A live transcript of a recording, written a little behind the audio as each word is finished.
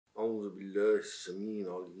بالله السميع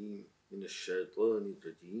العليم من الشيطان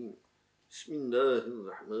الرجيم. بسم الله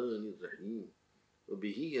الرحمن الرحيم.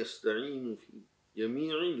 وبه يستعين في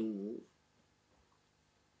جميع الأمور.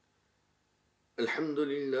 الحمد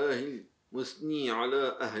لله المثني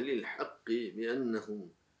على أهل الحق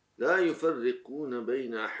بأنهم لا يفرقون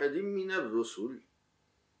بين أحد من الرسل.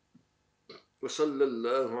 وصلى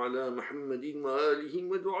الله على محمد وآله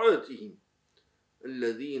ودعاتهم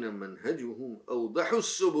الذين منهجهم أوضح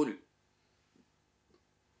السبل،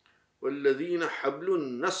 والذين حبل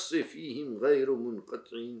النص فيهم غير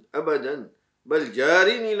منقطع أبدا بل جار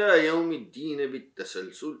إلى يوم الدين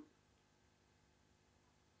بالتسلسل.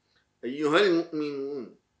 أيها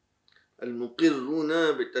المؤمنون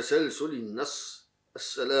المقرون بتسلسل النص،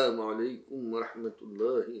 السلام عليكم ورحمة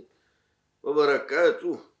الله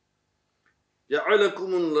وبركاته.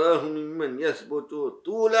 جعلكم الله ممن يثبت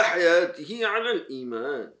طول حياته على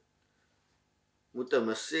الإيمان،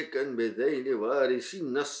 متمسكا بذيل وارث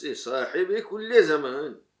النص صاحب كل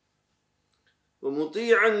زمان،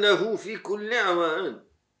 ومطيعا له في كل أمان،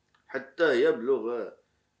 حتى يبلغ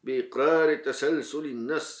بإقرار تسلسل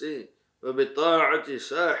النص وبطاعة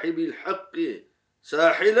صاحب الحق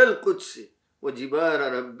ساحل القدس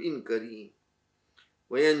وجبار رب كريم،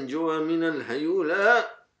 وينجو من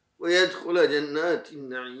الهيولاء ويدخل جنات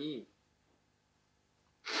النعيم.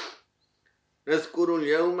 نذكر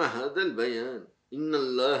اليوم هذا البيان. إن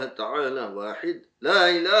الله تعالى واحد لا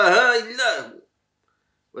إله إلا هو.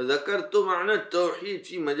 وذكرت معنى التوحيد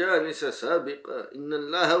في مجالس سابقة. إن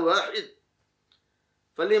الله واحد،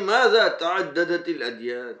 فلماذا تعددت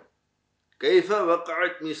الأديان؟ كيف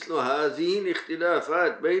وقعت مثل هذه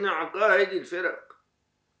الاختلافات بين عقائد الفرق؟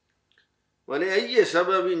 ولأي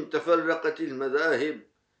سبب تفرقت المذاهب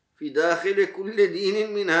في داخل كل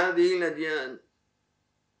دين من هذه الأديان؟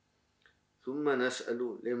 ثم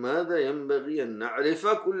نسأل لماذا ينبغي أن نعرف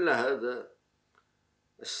كل هذا؟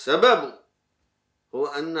 السبب هو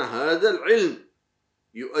أن هذا العلم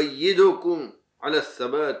يؤيدكم على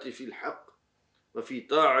الثبات في الحق وفي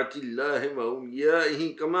طاعة الله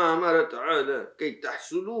وأوليائه كما أمر تعالى، كي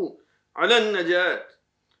تحصلوا على النجاة،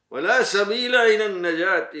 ولا سبيل إلى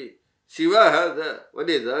النجاة سوى هذا.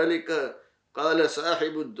 ولذلك قال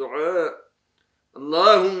صاحب الدعاء: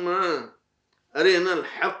 اللهم أرنا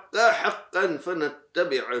الحق حقا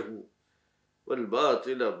فنتبعه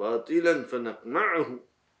والباطل باطلا فنقمعه.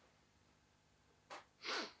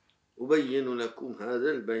 أبين لكم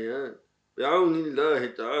هذا البيان بعون الله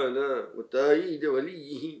تعالى وتأييد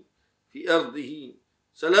وليه في أرضه،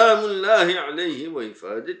 سلام الله عليه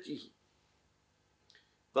وإفادته.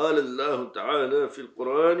 قال الله تعالى في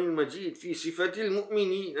القرآن المجيد في صفة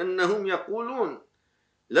المؤمنين أنهم يقولون: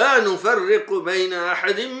 لا نفرق بين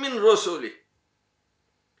أحد من رسله.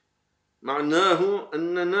 معناه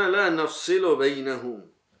أننا لا نفصل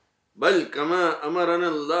بينهم، بل كما أمرنا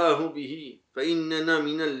الله به، فإننا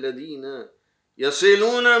من الذين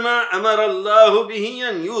يصلون ما أمر الله به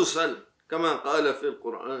أن يوصل، كما قال في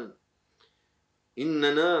القرآن: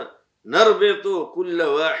 إننا نربط كل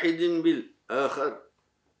واحد بالآخر.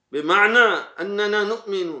 بمعنى أننا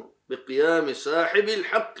نؤمن بقيام صاحب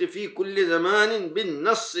الحق في كل زمان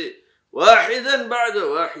بالنص واحدا بعد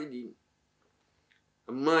واحد.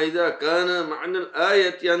 أما إذا كان معنى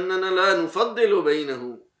الآية أننا لا نفضل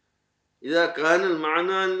بينهم، إذا كان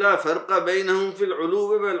المعنى أن لا فرق بينهم في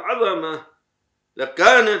العلو والعظمة،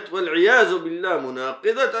 لكانت والعياذ بالله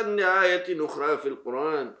مناقضة لآية أخرى في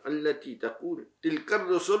القرآن التي تقول: تلك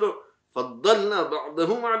الرسل فضلنا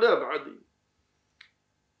بعضهم على بعض.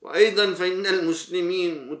 وأيضا فإن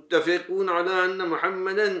المسلمين متفقون على أن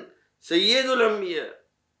محمدا سيد الأنبياء.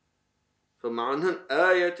 فمعنى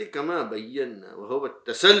الآية كما بينا، وهو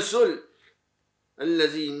التسلسل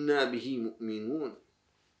الذي إنا به مؤمنون،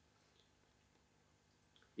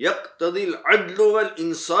 يقتضي العدل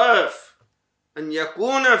والإنصاف أن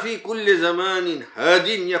يكون في كل زمان هاد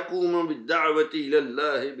يقوم بالدعوة إلى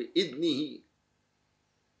الله بإذنه.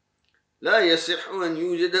 لا يصح أن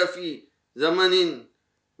يوجد في زمن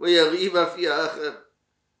ويغيب في آخر.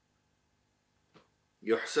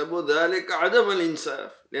 يحسب ذلك عدم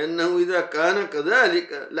الإنصاف، لأنه إذا كان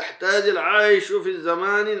كذلك لاحتاج العايش في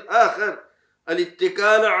الزمان الآخر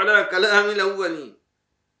الاتكال على كلام الأولين،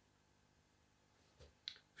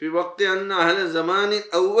 في وقت أن أهل الزمان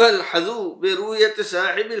الأول حظوا برؤية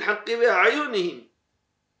صاحب الحق بأعينهم.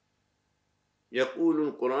 يقول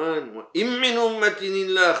القرآن: وإن من أمة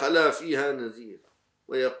إلا خلا فيها نذير.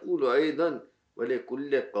 ويقول أيضا: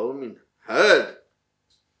 ولكل قوم هاد.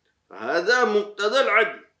 فهذا مقتضى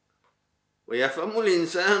العدل. ويفهم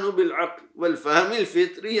الإنسان بالعقل والفهم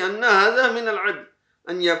الفطري أن هذا من العدل،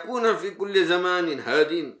 أن يكون في كل زمان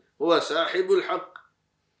هاد هو صاحب الحق،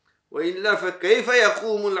 وإلا فكيف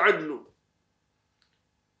يقوم العدل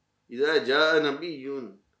إذا جاء نبي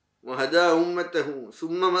وهدى أمته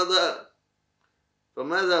ثم مضى،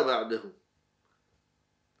 فماذا بعده؟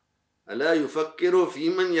 ألا يفكر في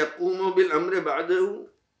من يقوم بالأمر بعده؟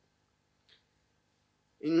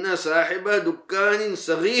 إن صاحب دكان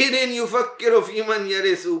صغير يفكر في من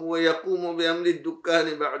يرثه ويقوم بأمر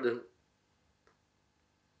الدكان بعده.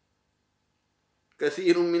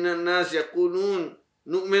 كثير من الناس يقولون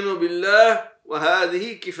نؤمن بالله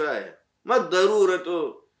وهذه كفاية، ما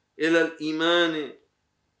الضرورة إلى الإيمان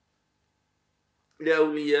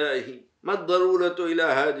لأوليائه؟ ما الضرورة إلى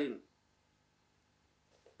هذه؟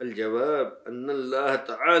 الجواب أن الله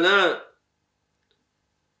تعالى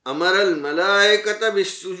أمر الملائكة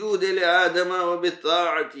بالسجود لآدم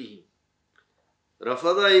وبطاعته،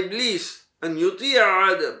 رفض إبليس أن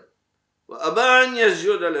يطيع آدم وأبى أن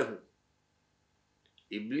يسجد له.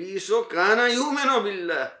 إبليس كان يؤمن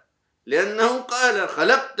بالله لأنه قال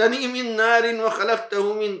خلقتني من نار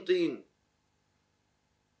وخلقته من طين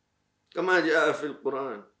كما جاء في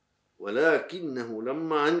القرآن، ولكنه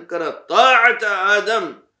لما أنكر طاعة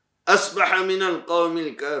آدم أصبح من القوم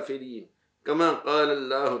الكافرين كما قال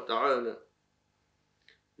الله تعالى،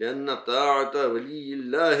 لأن طاعة ولي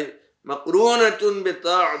الله مقرونة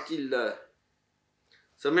بطاعة الله.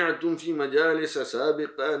 سمعتم في مجالس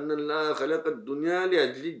سابقة أن الله خلق الدنيا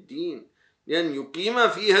لأجل الدين، لأن يقيم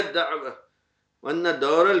فيها الدعوة، وأن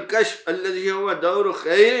دور الكشف الذي هو دور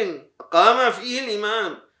خير قام فيه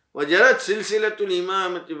الإمام، وجرت سلسلة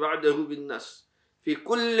الإمامة بعده بالنص، في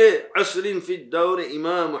كل عصر في الدور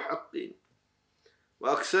إمام حق،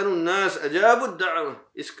 وأكثر الناس أجابوا الدعوة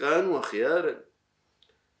إذ كانوا خيارا.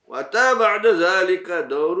 وأتى بعد ذلك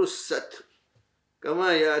دور الستر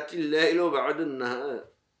كما يأتي الليل بعد النهار،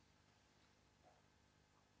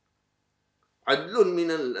 عدل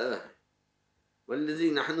من الله،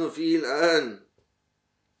 والذي نحن فيه الآن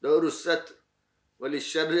دور الستر،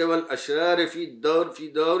 وللشر والأشرار في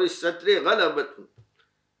دور الستر غلبة.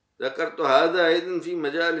 ذكرت هذا أيضا في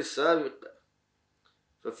مجال السابق،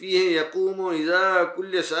 ففيه يقوم إذا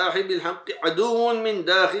كل صاحب الحق عدو من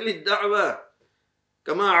داخل الدعوة،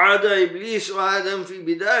 كما عاد إبليس وآدم في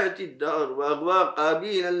بداية الدار وأغوى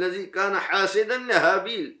قابيل الذي كان حاسدا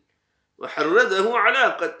لهابيل وحرده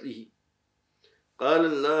على قتله. قال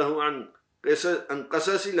الله عن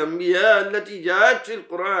قصص الأنبياء التي جاءت في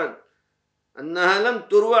القرآن أنها لم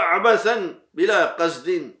تروى عبثا بلا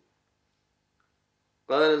قصد.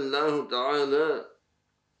 قال الله تعالى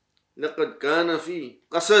لقد كان في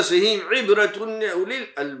قصصهم عبرة لأولي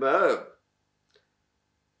الألباب،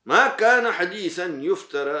 ما كان حديثا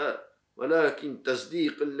يفترى، ولكن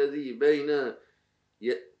تصديق الذي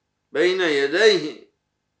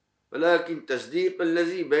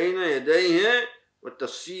بين يديه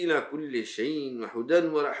وتفصيل كل شيء وهدى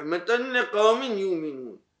ورحمة لقوم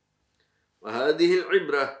يؤمنون. وهذه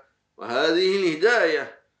العبرة وهذه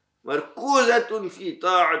الهداية مركوزة في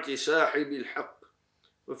طاعة صاحب الحق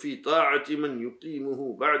وفي طاعة من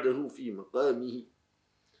يقيمه بعده في مقامه.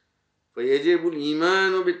 فيجب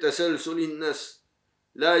الإيمان بتسلسل النص،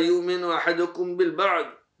 لا يؤمن أحدكم بالبعض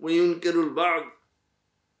وينكر البعض.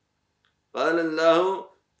 قال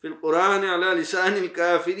الله في القرآن على لسان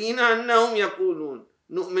الكافرين أنهم يقولون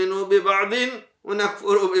نؤمن ببعض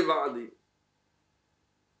ونكفر ببعض.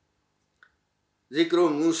 ذكر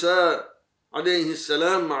موسى عليه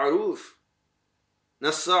السلام معروف،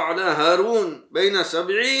 نص على هارون بين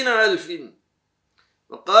 70,000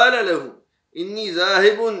 وقال له إني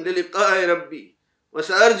ذاهب للقاء ربي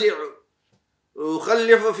وسأرجع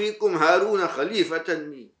وأخلف فيكم هارون خليفة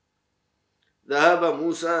لي. ذهب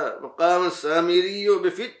موسى وقام السامري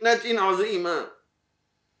بفتنة عظيمة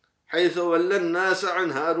حيث ولى الناس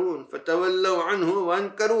عن هارون فتولوا عنه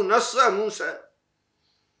وأنكروا نص موسى.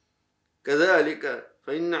 كذلك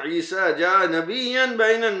فإن عيسى جاء نبيا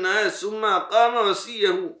بين الناس ثم أقام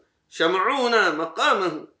وصيه شمعون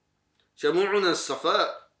مقامه، شمعون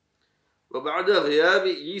الصفاء. وبعد غياب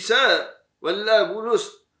عيسى ولى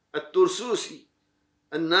بولس الترسوسي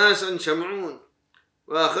الناس عن شمعون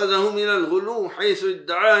وأخذهم إلى الغلو حيث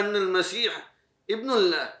ادعى أن المسيح ابن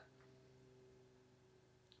الله.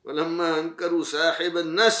 ولما أنكروا صاحب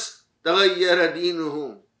النص تغير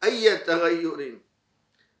دينهم أي تغير.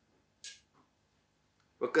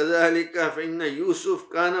 وكذلك فإن يوسف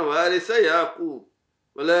كان وارث يعقوب،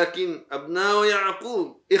 ولكن أبناء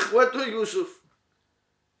يعقوب إخوة يوسف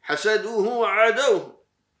حسدوه وعادوه.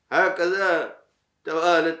 هكذا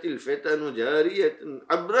توالت الفتن جارية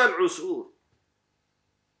عبر العصور.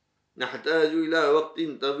 نحتاج إلى وقت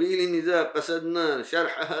طويل إذا قصدنا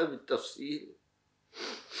شرحها بالتفصيل.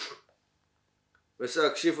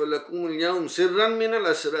 وسأكشف لكم اليوم سرا من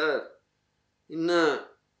الأسرار. إن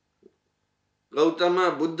غوتما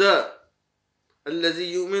بودا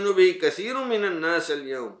الذي يؤمن به كثير من الناس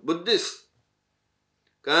اليوم بوديست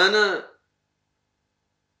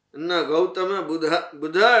إن غوتما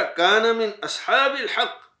بودا كان من أصحاب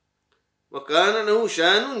الحق وكان له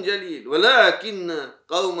شان جليل، ولكن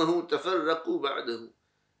قومه تفرقوا بعده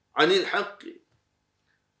عن الحق.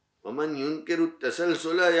 ومن ينكر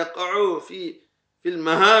التسلسل يقع في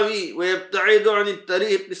المهاوي ويبتعد عن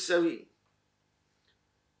الطريق السوي.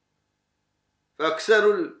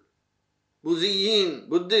 فأكثر البوذيين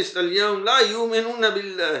بوديست اليوم لا يؤمنون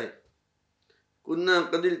بالله. كنا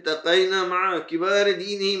قد التقينا مع كبار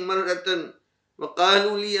دينهم مرة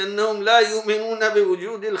وقالوا لي أنهم لا يؤمنون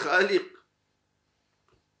بوجود الخالق.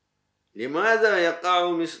 لماذا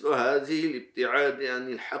يقع مثل هذه الابتعاد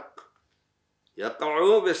عن الحق؟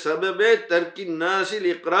 يقع بسبب ترك الناس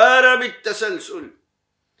الإقرار بالتسلسل،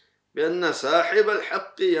 بأن صاحب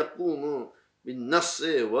الحق يقوم بالنص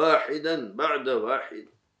واحدا بعد واحد.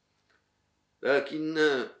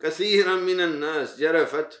 لكن كثيرا من الناس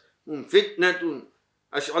جرفتهم فتنة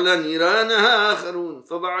أشعل نيرانها آخرون،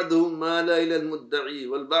 فبعضهم مال إلى المدعي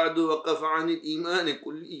والبعض وقف عن الإيمان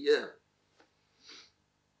كليا.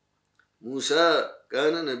 موسى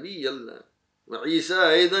كان نبي الله، وعيسى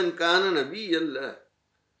أيضا كان نبي الله،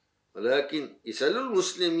 ولكن يسأل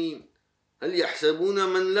المسلمين هل يحسبون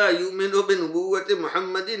من لا يؤمن بنبوة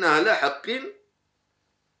محمد أهل حق؟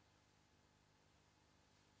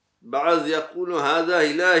 بعض يقول هذا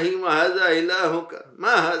إلهي وهذا إلهك.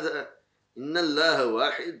 ما هذا؟ إن الله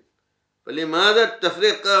واحد. فلماذا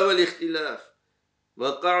التفرقة والاختلاف؟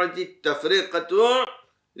 وقعت التفرقة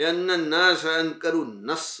لأن الناس أنكروا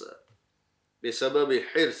النص بسبب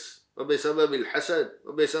الحرص وبسبب الحسد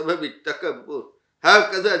وبسبب التكبر.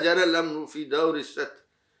 هكذا جرى الأمر في دور الستر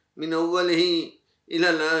من أوله إلى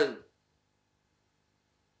الآن.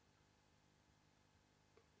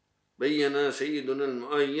 بين سيدنا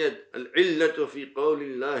المؤيد العلة في قول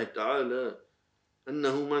الله تعالى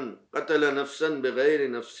أنه من قتل نفسا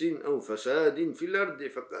بغير نفس أو فساد في الأرض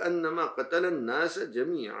فكأنما قتل الناس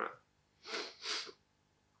جميعا.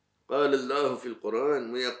 قال الله في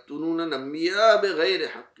القرآن ويقتلون الأنبياء بغير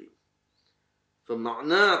حق.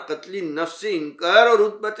 فمعنى قتل النفس إنكار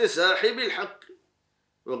رتبة صاحب الحق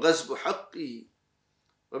وغصب حقه،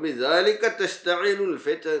 وبذلك تشتعل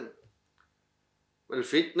الفتن.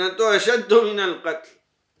 والفتنة أشد من القتل،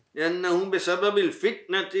 لأنه بسبب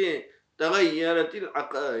الفتنة تغيرت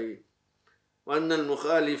العقائد، وأن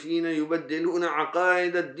المخالفين يبدلون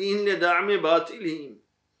عقائد الدين لدعم باطلهم.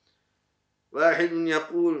 واحد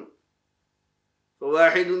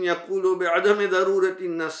يقول بعدم ضرورة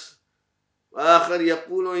النص، وآخر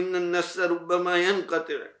يقول إن النص ربما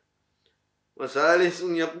ينقطع، وثالث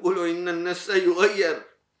يقول إن النص يغير،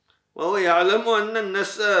 وهو يعلم أن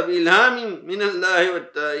النص بإلهام من الله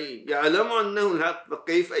والتأييد، يعلم أنه الحق،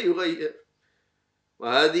 فكيف يغير؟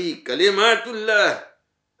 وهذه كلمات الله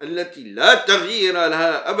التي لا تغيير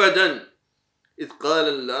لها أبدا، إذ قال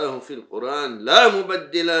الله في القرآن لا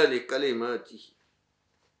مبدل لكلماته.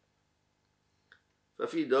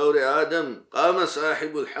 ففي دور آدم قام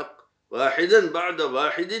صاحب الحق واحدا بعد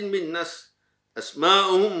واحد بالنص،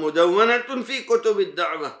 أسماؤهم مدونة في كتب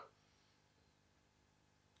الدعوة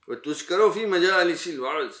وتذكر في مجالس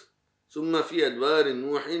الوعظ، ثم في أدوار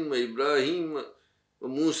نوح وإبراهيم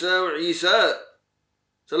وموسى وعيسى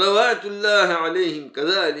صلوات الله عليهم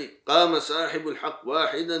كذلك قام صاحب الحق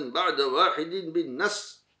واحدا بعد واحد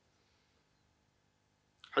بالنص،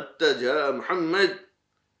 حتى جاء محمد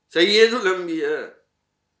سيد الأنبياء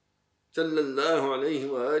صلى الله عليه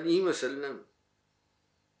وآله وسلم.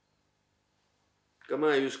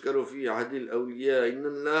 كما يذكر في عهد الأولياء إن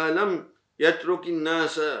الله لم يترك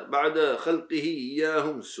الناس بعد خلقه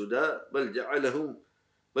إياهم سدى،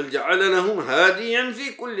 بل جعل لهم هاديا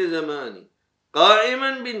في كل زمان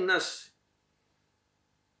قائما بالنص،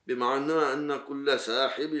 بمعنى أن كل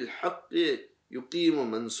صاحب الحق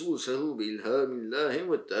يقيم منصوصه بإلهام الله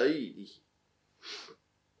وتأييده.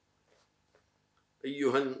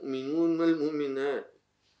 أيها المؤمنون والمؤمنات،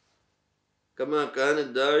 كما كان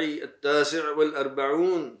الداعي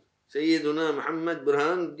 49 سيدنا محمد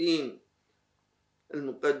برهان الدين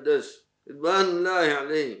المقدس رضوان الله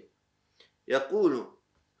عليه يقول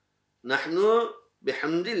نحن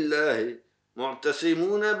بحمد الله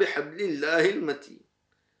معتصمون بحبل الله المتين.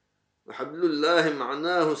 وحبل الله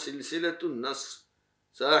معناه سلسلة النص،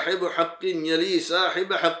 صاحب حق يلي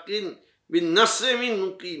صاحب حق بالنص من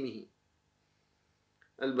مقيمه.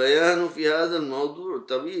 البيان في هذا الموضوع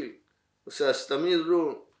طويل،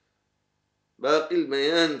 وسأستمر باقي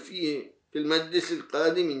البيان فيه في المجلس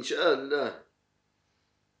القادم إن شاء الله.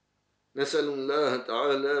 نسأل الله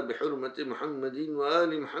تعالى بحرمة محمد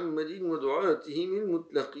وآل محمد ودعاتهم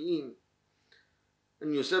المطلقين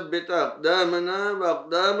أن يثبت أقدامنا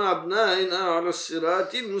وأقدام أبنائنا على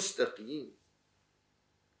الصراط المستقيم،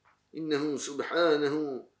 إنه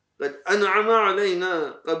سبحانه قد أنعم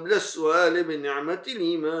علينا قبل السؤال بنعمة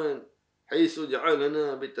الإيمان، حيث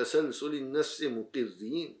جعلنا بتسلسل النفس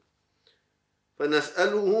مقرين،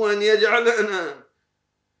 فنسأله أن يجعلنا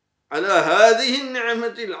على هذه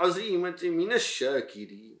النعمة العظيمة من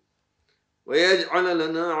الشاكرين، ويجعل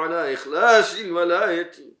لنا على إخلاص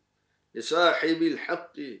الولاية لصاحب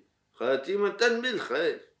الحق خاتمة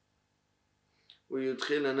بالخير،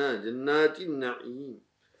 ويدخلنا جنات النعيم،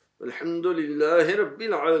 والحمد لله رب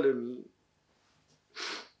العالمين،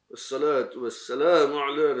 والصلاة والسلام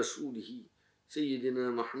على رسوله سيدنا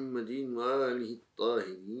محمد وآله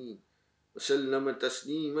الطاهرين، وسلم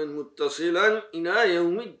تسليما متصلا إلى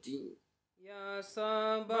يوم الدين. يا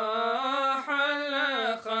صباح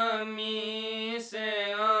الخميس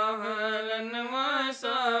أهلا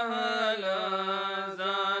وسهلا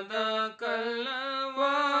زادك الله